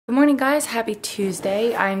Good morning, guys. Happy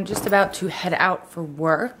Tuesday. I'm just about to head out for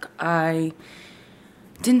work. I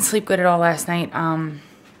didn't sleep good at all last night.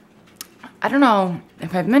 I don't know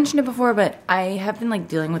if I've mentioned it before, but I have been like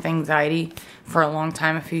dealing with anxiety for a long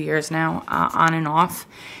time, a few years now, on and off.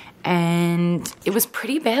 And it was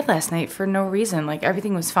pretty bad last night for no reason. Like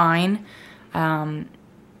everything was fine.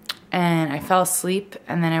 And I fell asleep,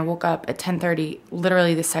 and then I woke up at 10:30,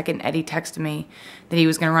 literally the second Eddie texted me that he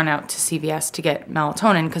was going to run out to CVS to get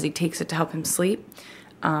melatonin because he takes it to help him sleep,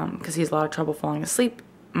 because he has a lot of trouble falling asleep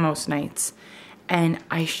most nights. And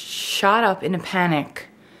I shot up in a panic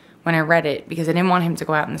when I read it because I didn't want him to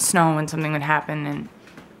go out in the snow and something would happen, and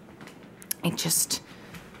it just,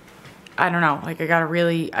 I don't know, like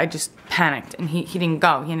I just panicked, and he didn't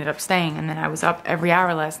go. He ended up staying, and then I was up every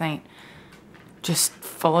hour last night just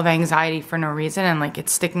full of anxiety for no reason, and like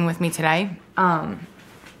it's sticking with me today.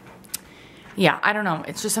 Yeah, I don't know.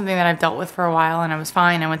 It's just something that I've dealt with for a while, and I was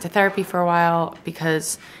fine. I went to therapy for a while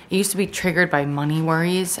because it used to be triggered by money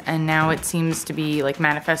worries, and now it seems to be like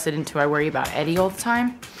manifested into I worry about Eddie all the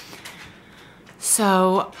time.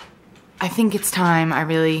 So I think it's time I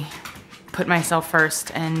really put myself first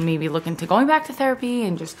and maybe look into going back to therapy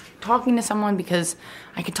and just talking to someone, because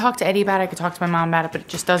I could talk to Eddie about it, I could talk to my mom about it, but it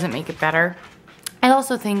just doesn't make it better. I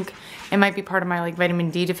also think it might be part of my like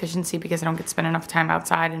vitamin D deficiency because I don't get to spend enough time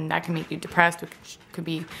outside, and that can make you depressed, which could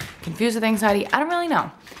be confused with anxiety. I don't really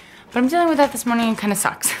know. But I'm dealing with that this morning, and it kind of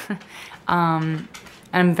sucks. And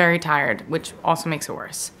I'm very tired, which also makes it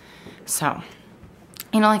worse. So,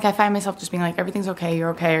 you know, like I find myself just being like, everything's okay,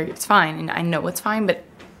 you're okay, or it's fine. And I know it's fine, but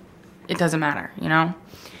it doesn't matter, you know?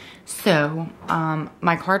 So,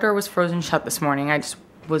 my car door was frozen shut this morning. I just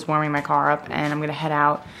was warming my car up, and I'm gonna head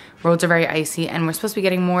out. Roads are very icy, and we're supposed to be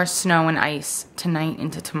getting more snow and ice tonight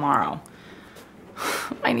into tomorrow.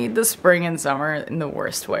 I need the spring and summer in the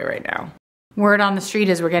worst way right now. Word on the street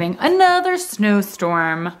is we're getting another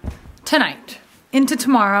snowstorm tonight into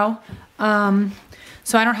tomorrow.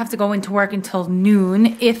 So I don't have to go into work until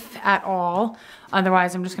noon, if at all.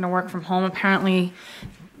 Otherwise, I'm just gonna work from home. Apparently,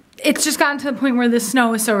 it's just gotten to the point where the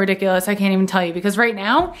snow is so ridiculous, I can't even tell you. Because right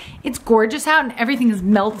now, it's gorgeous out and everything is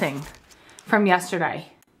melting from yesterday.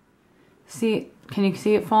 See, can you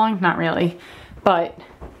see it falling? Not really, but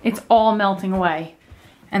it's all melting away.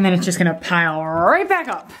 And then it's just gonna pile right back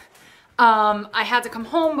up. I had to come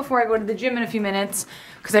home before I go to the gym in a few minutes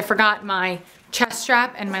because I forgot my chest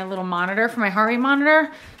strap and my little monitor for my heart rate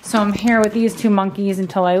monitor. So I'm here with these two monkeys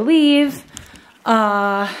until I leave.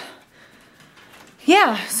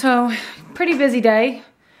 Yeah, so pretty busy day.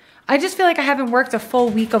 I just feel like I haven't worked a full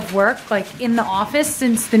week of work like in the office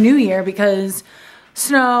since the new year because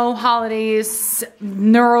snow, holidays,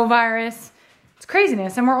 neurovirus, it's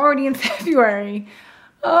craziness, and we're already in February.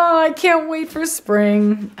 Oh, I can't wait for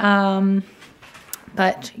spring.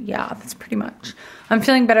 But yeah, that's pretty much. I'm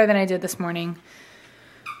feeling better than I did this morning.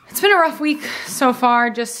 It's been a rough week so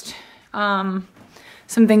far, just some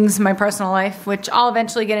things in my personal life, which I'll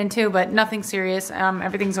eventually get into, but nothing serious.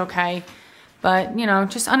 Everything's okay. But, you know,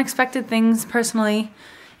 just unexpected things personally,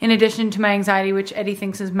 in addition to my anxiety, which Eddie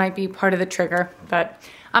thinks might be part of the trigger. But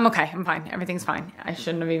I'm okay, I'm fine, everything's fine. I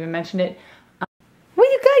shouldn't have even mentioned it. What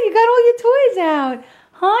you got? You got all your toys out.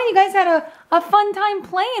 Huh? You guys had a fun time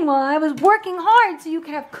playing while I was working hard so you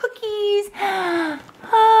could have cookies.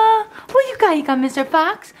 What you got? You got Mr.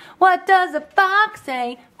 Fox? What does a fox say?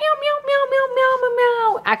 Meow, meow, meow, meow, meow, meow,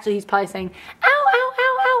 meow. Actually, he's probably saying, ow, ow,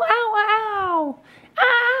 ow, ow, ow, ow.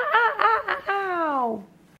 Ow, ow, ow, ow, ow.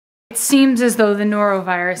 It seems as though the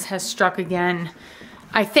norovirus has struck again.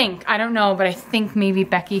 I think, I don't know, but I think maybe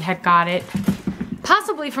Becky had got it.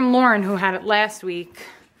 Possibly from Lauren, who had it last week.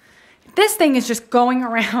 This thing is just going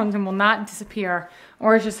around and will not disappear,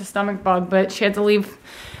 or it's just a stomach bug, but she had to leave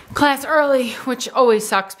class early, which always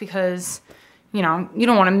sucks because, you know, you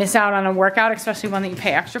don't want to miss out on a workout, especially one that you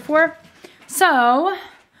pay extra for. So,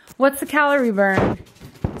 what's the calorie burn?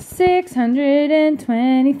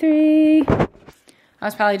 623. I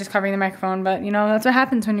was probably just covering the microphone, but you know, that's what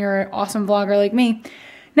happens when you're an awesome vlogger like me.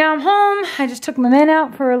 Now I'm home. I just took my men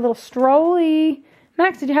out for a little strolly.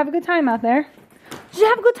 Max, did you have a good time out there? Did you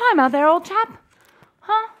have a good time out there, old chap?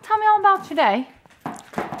 Huh? Tell me all about your day.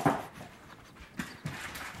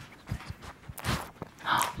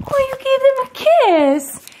 Oh, you gave them a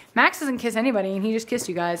kiss. Max doesn't kiss anybody, and he just kissed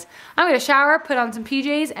you guys. I'm gonna shower, put on some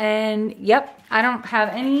PJs, and yep, I don't have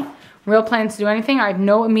any real plans to do anything. I have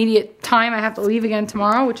no immediate time. I have to leave again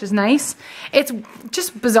tomorrow, which is nice. It's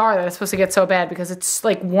just bizarre that it's supposed to get so bad because it's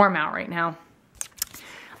like warm out right now.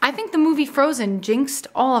 I think the movie Frozen jinxed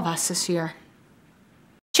all of us this year.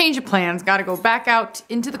 Change of plans, gotta go back out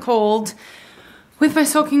into the cold with my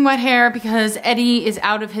soaking wet hair because Eddie is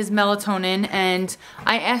out of his melatonin, and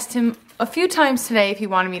I asked him a few times today if he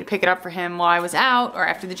wanted me to pick it up for him while I was out or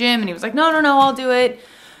after the gym, and he was like, no, I'll do it,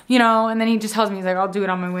 you know, and then he just tells me, he's like, I'll do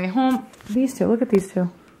it on my way home. These two, look at these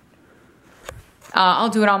two. I'll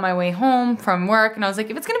do it on my way home from work, and I was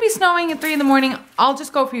like, if it's gonna be snowing at 3 in the morning, I'll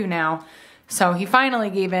just go for you now. So he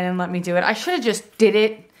finally gave in and let me do it. I should have just did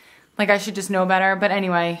it. Like, I should just know better. But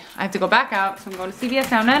anyway, I have to go back out. So I'm going to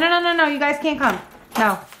CVS now. No. You guys can't come.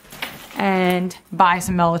 No. And buy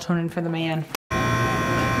some melatonin for the man.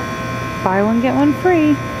 Buy one, get one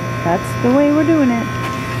free. That's the way we're doing it.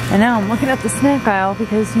 And now I'm looking at the snack aisle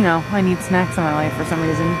because, you know, I need snacks in my life for some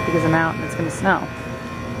reason. Because I'm out and it's going to snow.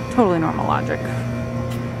 Totally normal logic.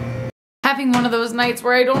 Having one of those nights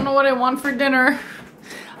where I don't know what I want for dinner.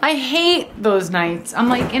 I hate those nights. I'm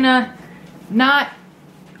like in a not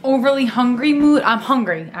overly hungry mood. I'm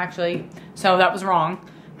hungry, actually, so that was wrong.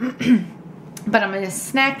 But I'm in a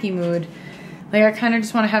snacky mood. Like, I kind of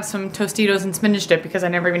just want to have some Tostitos and spinach dip because I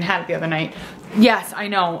never even had it the other night. Yes, I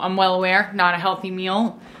know, I'm well aware, not a healthy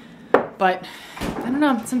meal. But, I don't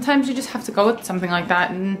know, sometimes you just have to go with something like that,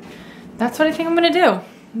 and that's what I think I'm going to do.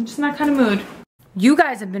 I'm just in that kind of mood. You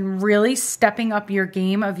guys have been really stepping up your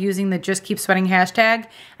game of using the Just Keep Sweating hashtag.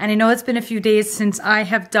 And I know it's been a few days since I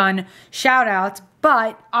have done shout outs,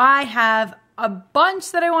 but I have a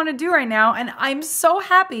bunch that I want to do right now. And I'm so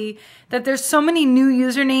happy that there's so many new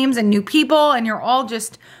usernames and new people and you're all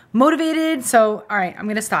just motivated. So, all right, I'm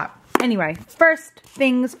going to stop. Anyway, first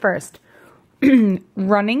things first.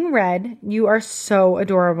 Running Red, you are so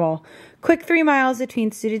adorable. Quick 3 miles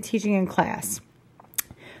between student teaching and class.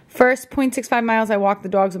 First 0.65 miles, I walked the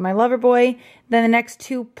dogs with my lover boy. Then the next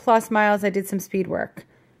 2+ miles, I did some speed work.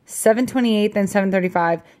 7:28, then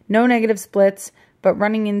 7:35. No negative splits, but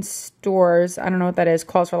running in stores, I don't know what that is,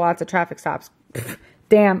 calls for lots of traffic stops.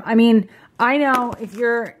 Damn, I mean, I know if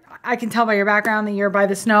you're, I can tell by your background that you're by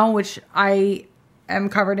the snow, which I am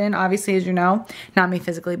covered in, obviously, as you know. Not me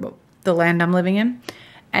physically, but the land I'm living in.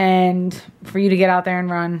 And for you to get out there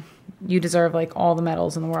and run, you deserve like all the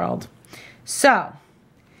medals in the world. So,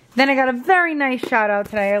 then I got a very nice shout out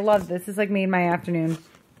today. I love this. This like made my afternoon.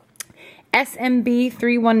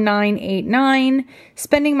 SMB31989.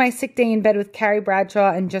 Spending my sick day in bed with Carrie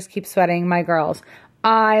Bradshaw and Just Keep Sweating, my girls.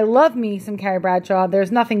 I love me some Carrie Bradshaw.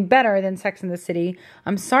 There's nothing better than Sex in the City.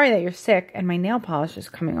 I'm sorry that you're sick and my nail polish is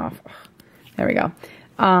coming off. There we go.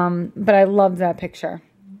 But I love that picture.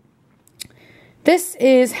 This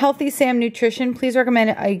is Healthy Sam Nutrition. Please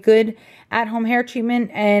recommend a good at-home hair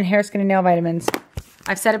treatment and hair, skin, and nail vitamins.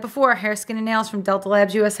 I've said it before, hair, skin, and nails from Delta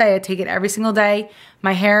Labs USA. I take it every single day.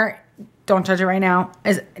 My hair, don't judge it right now,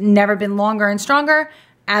 has never been longer and stronger.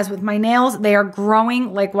 As with my nails, they are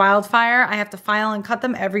growing like wildfire. I have to file and cut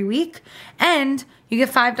them every week. And you get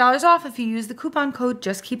 $5 off if you use the coupon code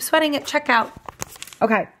JustKeepSweating at checkout.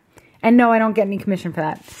 Okay. And no, I don't get any commission for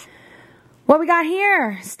that. What we got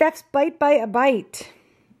here? Steph's Bite by a Bite.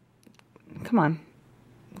 Come on.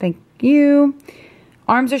 Thank you.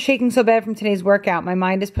 Arms are shaking so bad from today's workout. My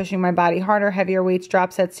mind is pushing my body harder, heavier weights,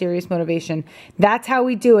 drop sets, serious motivation. That's how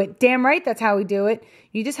we do it. Damn right, that's how we do it.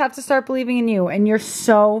 You just have to start believing in you, and you're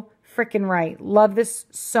so freaking right. Love this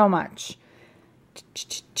so much.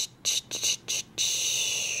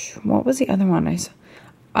 What was the other one I saw?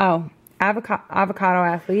 Oh, avocado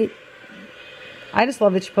athlete. I just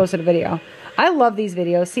love that she posted a video. I love these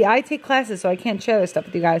videos. See, I take classes, so I can't share this stuff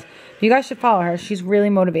with you guys. You guys should follow her. She's really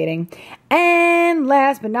motivating. And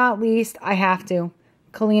last but not least, I have to.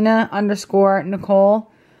 Kalina_Nicole.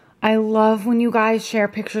 I love when you guys share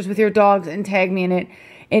pictures with your dogs and tag me in it.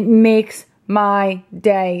 It makes my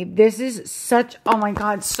day. This is such, oh my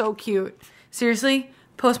God, so cute. Seriously,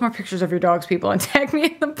 post more pictures of your dogs, people, and tag me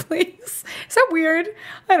in them, please. Is that weird?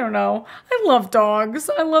 I don't know. I love dogs.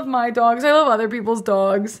 I love my dogs. I love other people's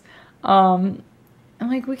dogs. And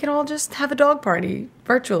like, we can all just have a dog party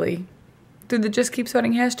virtually through the Just Keep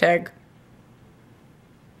Sweating hashtag.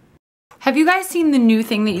 Have you guys seen the new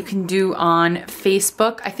thing that you can do on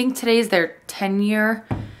Facebook? I think today is their 10-year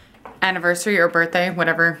anniversary or birthday,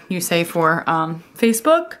 whatever you say for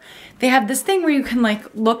Facebook. They have this thing where you can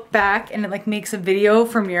like look back and it like makes a video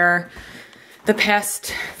from the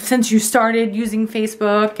past, since you started using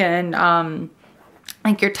Facebook, and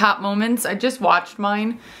like your top moments. I just watched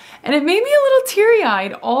mine. And it made me a little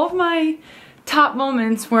teary-eyed. All of my top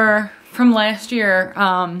moments were from last year.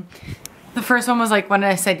 The first one was like when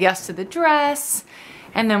I said yes to the dress.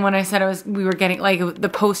 And then when I said we were getting like the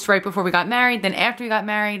post right before we got married. Then after we got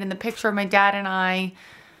married and the picture of my dad and I.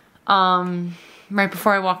 right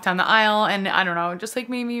before I walked down the aisle, and I don't know, it just like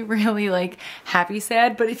made me really like happy,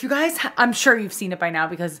 sad. But if you guys, I'm sure you've seen it by now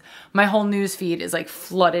because my whole news feed is like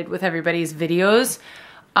flooded with everybody's videos.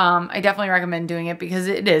 I definitely recommend doing it because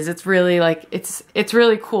it's really like, it's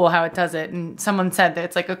really cool how it does it. And someone said that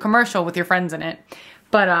it's like a commercial with your friends in it.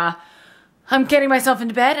 But I'm getting myself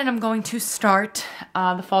into bed and I'm going to start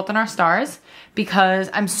The Fault in Our Stars because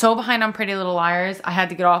I'm so behind on Pretty Little Liars. I had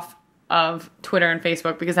to get off of Twitter and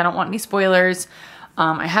Facebook because I don't want any spoilers.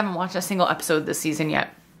 I haven't watched a single episode this season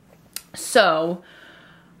yet. So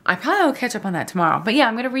I probably will catch up on that tomorrow. But yeah,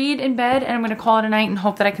 I'm going to read in bed and I'm going to call it a night and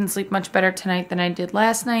hope that I can sleep much better tonight than I did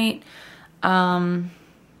last night. And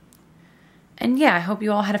yeah, I hope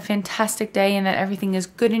you all had a fantastic day and that everything is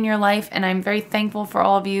good in your life. And I'm very thankful for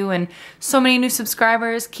all of you and so many new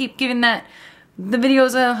subscribers. Keep giving the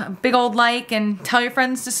videos a big old like and tell your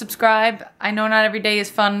friends to subscribe. I know not every day is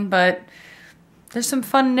fun, but there's some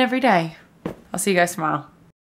fun in every day. I'll see you guys tomorrow.